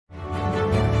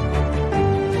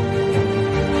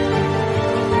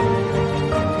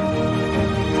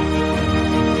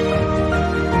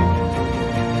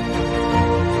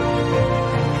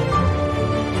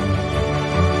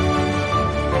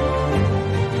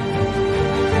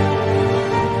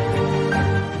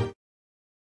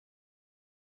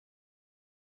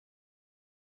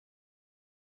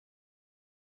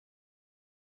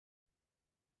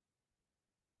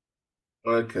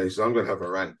Okay, so I'm going to have a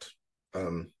rant.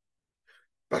 Um,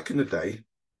 Back in the day,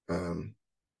 I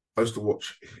used to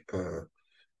watch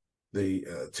the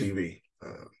TV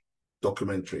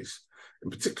documentaries. In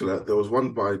particular, there was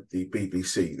one by the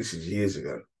BBC. This is years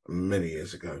ago, many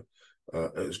years ago.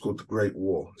 It was called The Great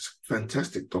War. It's a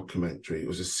fantastic documentary. It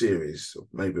was a series of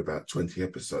maybe about 20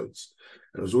 episodes.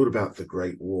 And it was all about the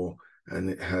Great War, and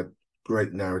it had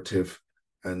great narrative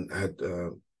and had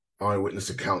eyewitness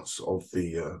accounts of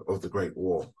the Great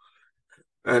War.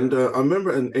 And I remember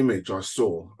an image I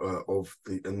saw of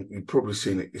and you've probably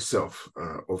seen it yourself,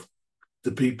 of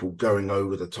the people going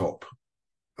over the top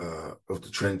of the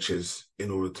trenches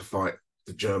in order to fight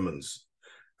the Germans.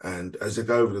 And as they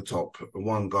go over the top,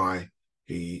 one guy,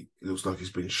 he looks like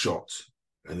he's been shot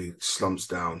and he slumps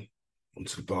down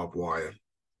onto the barbed wire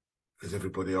as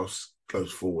everybody else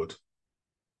goes forward,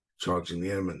 charging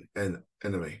the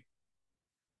enemy.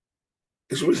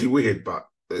 It's really weird, but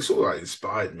it's all that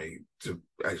inspired me to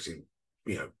actually,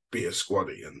 be a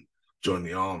squaddy and join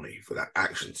the army for that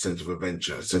action, sense of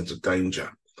adventure, sense of danger.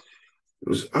 It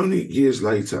was only years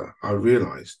later I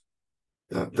realized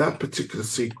that that particular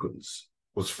sequence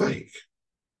was fake.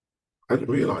 I hadn't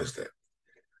realized it.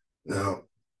 Now,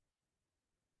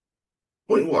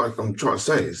 what I'm trying to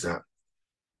say is that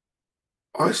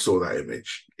I saw that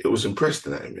image, it was impressed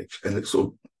in that image, and it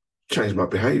sort of changed my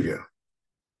behavior.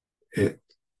 It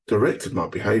directed my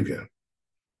behavior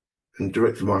and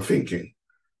directed my thinking.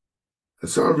 And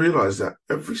so I realized that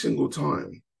every single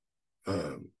time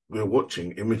we're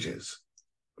watching images,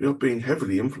 we are being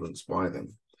heavily influenced by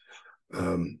them.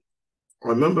 I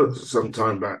remember some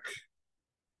time back,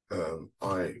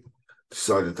 I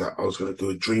decided that I was going to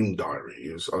do a dream diary.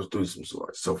 I was doing some sort of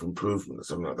like self-improvement or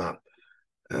something like that.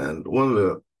 And one of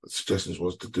the suggestions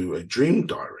was to do a dream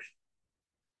diary,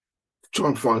 try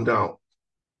and find out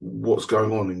what's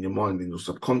going on in your mind, in your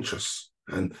subconscious.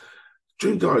 And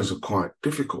dream diaries are quite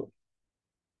difficult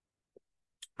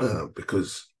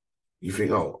because you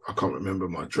think, oh, I can't remember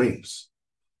my dreams.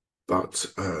 But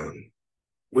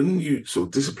when you sort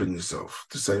of discipline yourself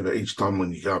to say that each time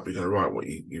when you go up, you're going to write what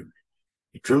you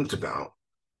dreamt about,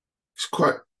 it's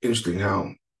quite interesting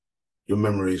how your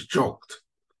memory is jogged.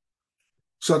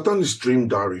 So I've done this dream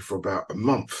diary for about a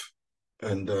month,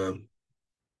 and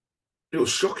it was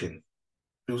shocking.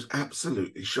 It was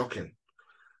absolutely shocking.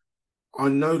 I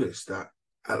noticed that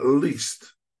at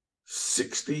least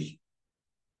 60%,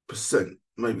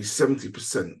 maybe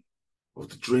 70% of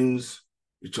the dreams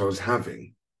which I was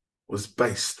having was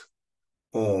based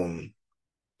on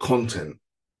content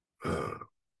from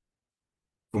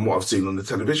what I've seen on the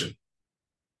television.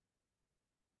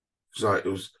 So it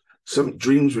was some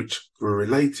dreams which were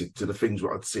related to the things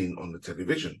what I'd seen on the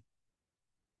television.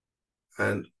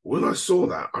 And when I saw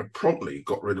that, I promptly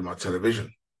got rid of my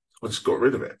television. I just got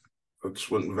rid of it. I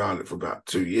just went without it for about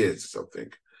 2 years or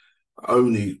something. I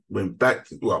only went back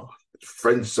to, well,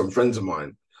 some friends of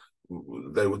mine,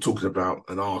 they were talking about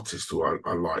an artist who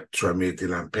I liked, Tramir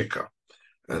Dilan Picker.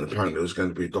 And apparently there was going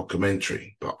to be a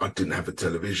documentary, but I didn't have a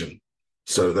television.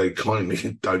 So they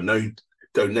kindly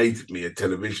donated me a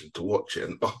television to watch it.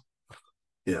 And,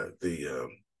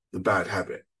 the bad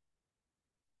habit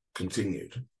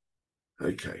continued.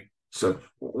 Okay. So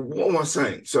what am I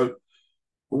saying? So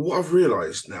what I've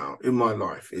realized now in my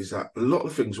life is that a lot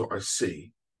of things what I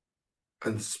see,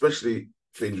 and especially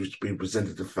things which are being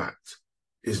presented as fact,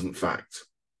 isn't fact.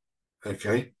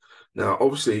 Okay. Now,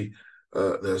 obviously,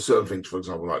 there are certain things, for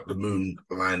example, like the moon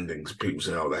landings. People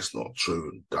say, "Oh, that's not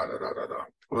true," and da da da da da.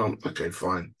 Well, okay,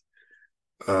 fine.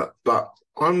 But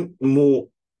I'm more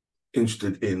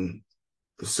interested in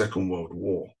the Second World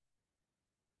War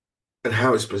and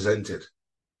how it's presented.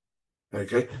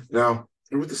 Okay. Now,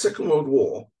 with the Second World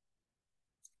War,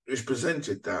 it's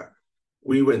presented that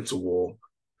we went to war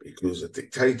because a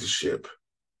dictatorship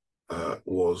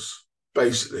was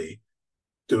basically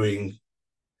doing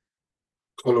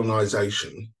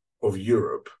colonization of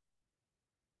Europe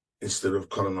instead of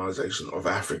colonization of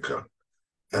Africa,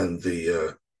 and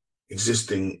the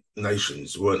existing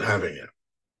nations weren't having it.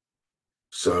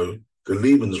 So the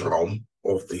Lebensraum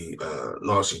of the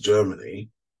Nazi Germany,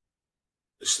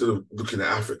 instead of looking at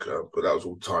Africa, but that was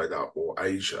all tied up, or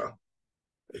Asia,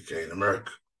 okay, in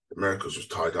America, Americas was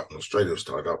tied up and Australia was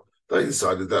tied up, they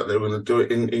decided that they were going to do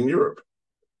it in Europe.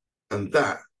 And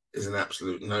that is an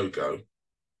absolute no-go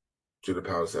to the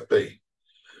powers that be.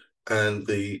 And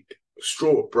the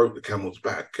straw that broke the camel's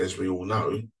back, as we all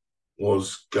know,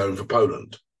 was going for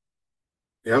Poland.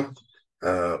 Yeah.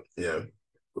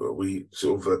 We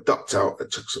sort of ducked out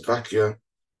at Czechoslovakia,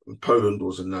 and Poland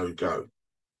was a no-go.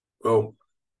 Well,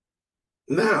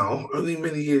 Now, only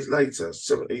many years later,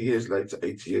 70 years later,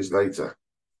 80 years later,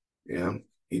 yeah,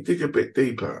 you dig a bit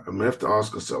deeper and we have to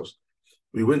ask ourselves,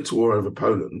 we went to war over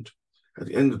Poland. At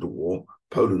the end of the war,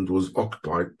 Poland was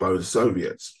occupied by the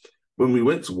Soviets. When we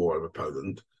went to war over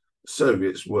Poland, the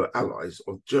Soviets were allies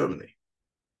of Germany,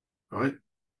 right?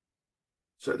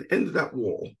 So at the end of that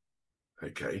war,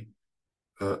 okay,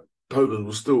 uh, Poland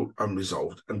was still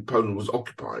unresolved and Poland was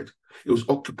occupied. It was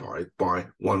occupied by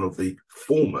one of the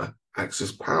former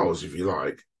Axis powers, if you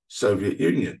like, Soviet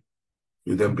Union,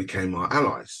 who then became our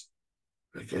allies.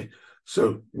 Okay,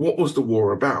 so what was the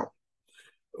war about?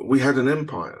 We had an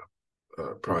empire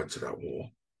prior to that war,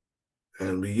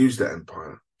 and we used that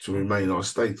empire to remain our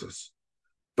status.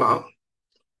 But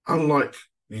unlike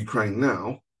Ukraine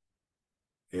now,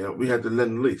 yeah, we had the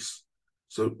Lend-Lease.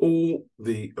 So all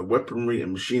the weaponry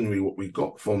and machinery, what we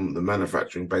got from the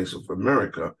manufacturing base of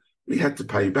America, we had to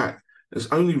pay back. It's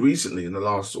only recently, in the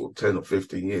last sort of 10 or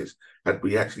 15 years, had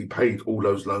we actually paid all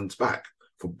those loans back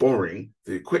for borrowing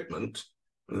the equipment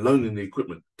and loaning the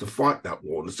equipment to fight that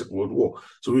war, the Second World War.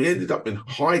 So we ended up in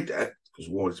high debt, because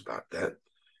war is about debt,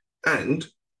 and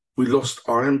we lost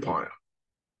our empire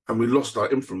and we lost our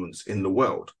influence in the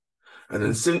world. And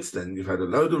then since then, you've had a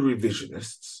load of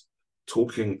revisionists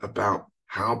talking about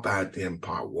how bad the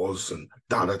empire was and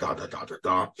da da da da da da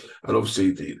da. And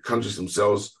obviously, the countries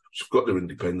themselves, which have got their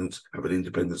independence, have an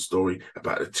independent story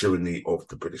about the tyranny of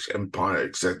the British Empire,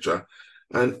 etc.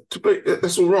 And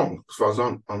that's all wrong, as far as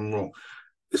I'm wrong.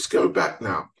 Let's go back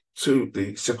now to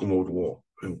the Second World War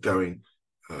and going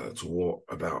to war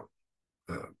about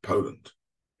Poland.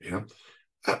 Yeah,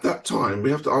 at that time,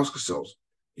 we have to ask ourselves.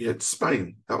 You had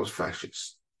Spain, that was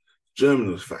fascist.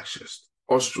 Germany was fascist.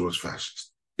 Austria was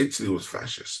fascist. Italy was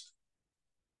fascist.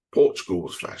 Portugal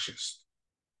was fascist.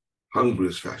 Hungary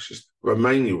was fascist.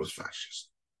 Romania was fascist.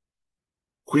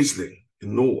 Quisling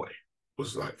in Norway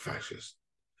was like fascist.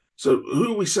 So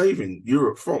who are we saving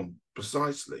Europe from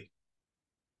precisely?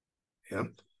 Yeah,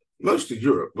 most of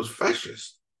Europe was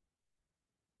fascist.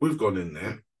 We've gone in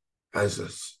there as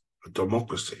a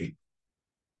democracy,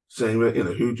 saying, well,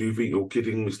 who do you think you're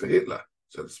kidding, Mr. Hitler,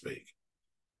 so to speak?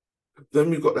 Then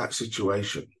we've got that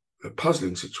situation, a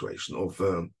puzzling situation of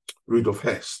Rudolf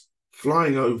Hess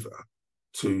flying over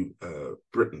to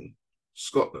Britain,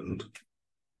 Scotland,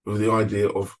 with the idea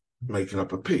of making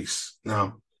up a peace.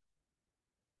 Now,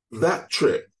 that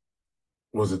trip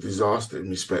was a disaster in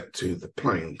respect to the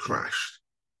plane crashed.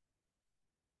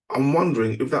 I'm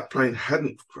wondering if that plane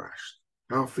hadn't crashed,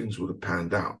 how things would have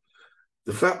panned out.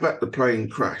 The fact that the plane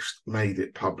crashed made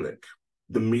it public.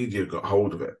 The media got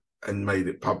hold of it and made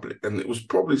it public. And it was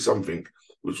probably something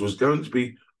which was going to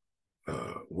be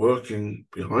working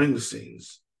behind the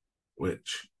scenes,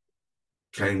 which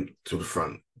came to the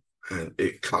front, and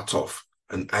it cut off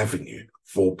an avenue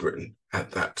for Britain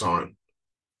at that time.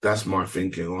 That's my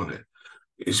thinking on it.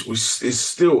 It's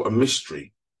still a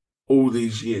mystery all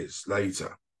these years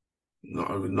later, not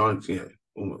over 90,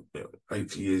 almost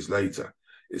 80 years later.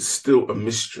 It's still a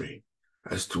mystery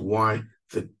as to why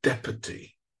the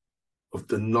deputy of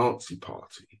the Nazi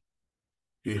Party,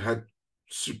 who had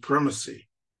supremacy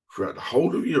throughout the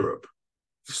whole of Europe,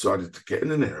 decided to get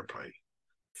in an airplane,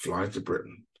 fly to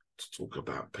Britain to talk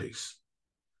about peace.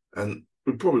 And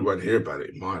we probably won't hear about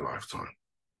it in my lifetime.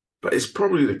 But it's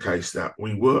probably the case that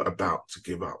we were about to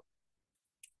give up.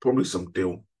 Probably some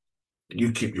deal.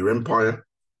 You keep your empire,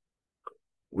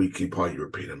 we keep our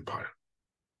European empire.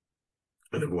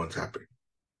 And everyone's happy.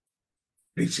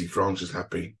 You see France is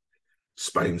happy,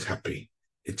 Spain's happy,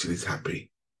 Italy's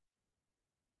happy,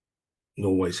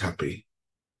 Norway's happy,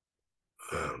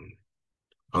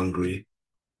 Hungary,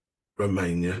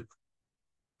 Romania,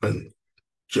 and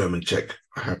German, Czech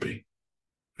are happy.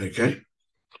 Okay?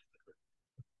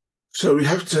 So we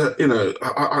have to,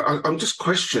 I'm just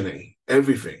questioning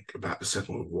everything about the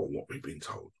Second World War, what we've been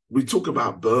told. We talk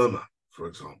about Burma, for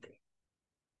example.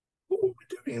 What were we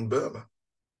doing in Burma?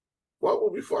 Why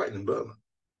were we fighting in Burma?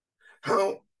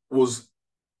 How was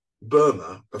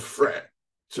Burma a threat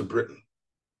to Britain?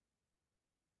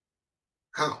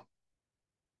 How?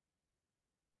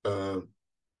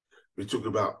 We talk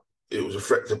about it was a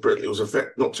threat to Britain. It was a threat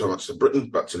not so much to Britain,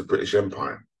 but to the British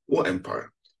Empire. What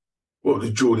empire? Well,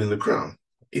 the jewel in the crown,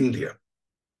 India.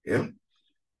 Yeah.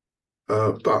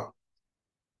 But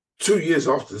 2 years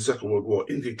after the Second World War,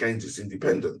 India gained its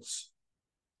independence.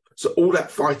 So all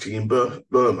that fighting in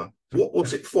Burma, what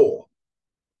was it for?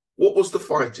 What was the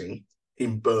fighting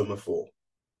in Burma for,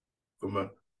 from a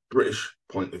British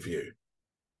point of view?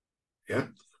 Yeah.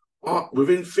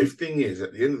 Within 15 years,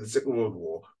 at the end of the Second World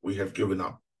War, we have given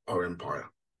up our empire.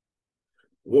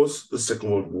 Was the Second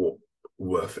World War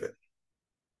worth it?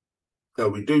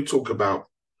 we do talk about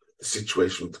the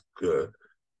situation with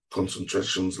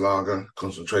concentration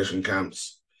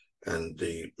camps, and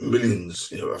the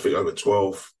millions, I think over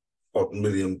 12 odd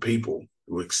million people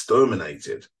who were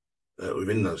exterminated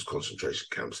within those concentration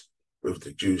camps, with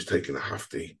the Jews taking a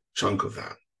hefty chunk of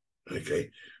that.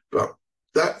 Okay, but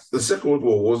the Second World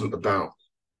War wasn't about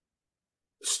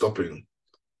stopping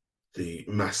the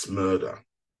mass murder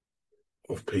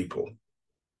of people.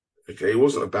 Okay, it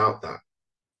wasn't about that.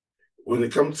 When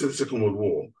it comes to the Second World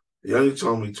War, the only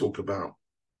time we talk about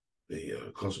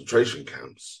the concentration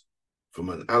camps from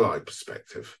an Allied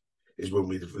perspective is when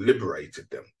we've liberated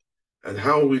them. And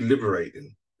how are we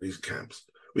liberating these camps?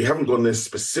 We haven't gone there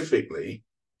specifically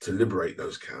to liberate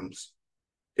those camps.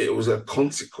 It was a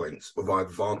consequence of our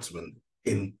advancement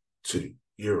into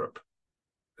Europe,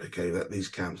 okay, that these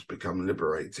camps become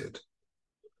liberated.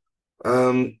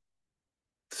 So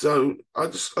I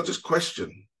just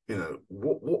question,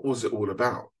 what was it all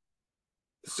about?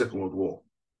 The Second World War.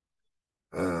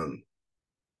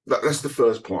 That's the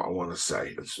first part I want to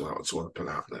say. I just want to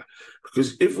put out there,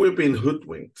 because if we're being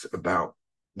hoodwinked about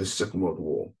the Second World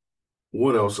War,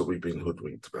 what else have we been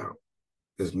hoodwinked about?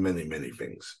 There's many, many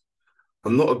things.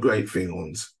 I'm not a great thing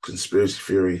on conspiracy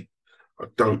theory. I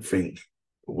don't think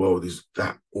the world is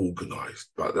that organized,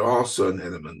 but there are certain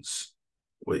elements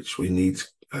which we need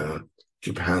to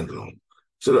keep a handle on.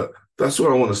 So look, that's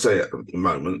what I want to say at the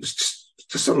moment. It's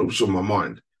just something which is on my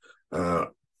mind.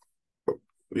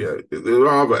 There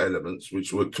are other elements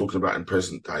which we're talking about in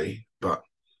present day, but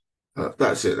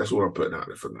that's it. That's all I'm putting out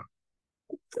there for now.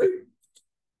 Okay.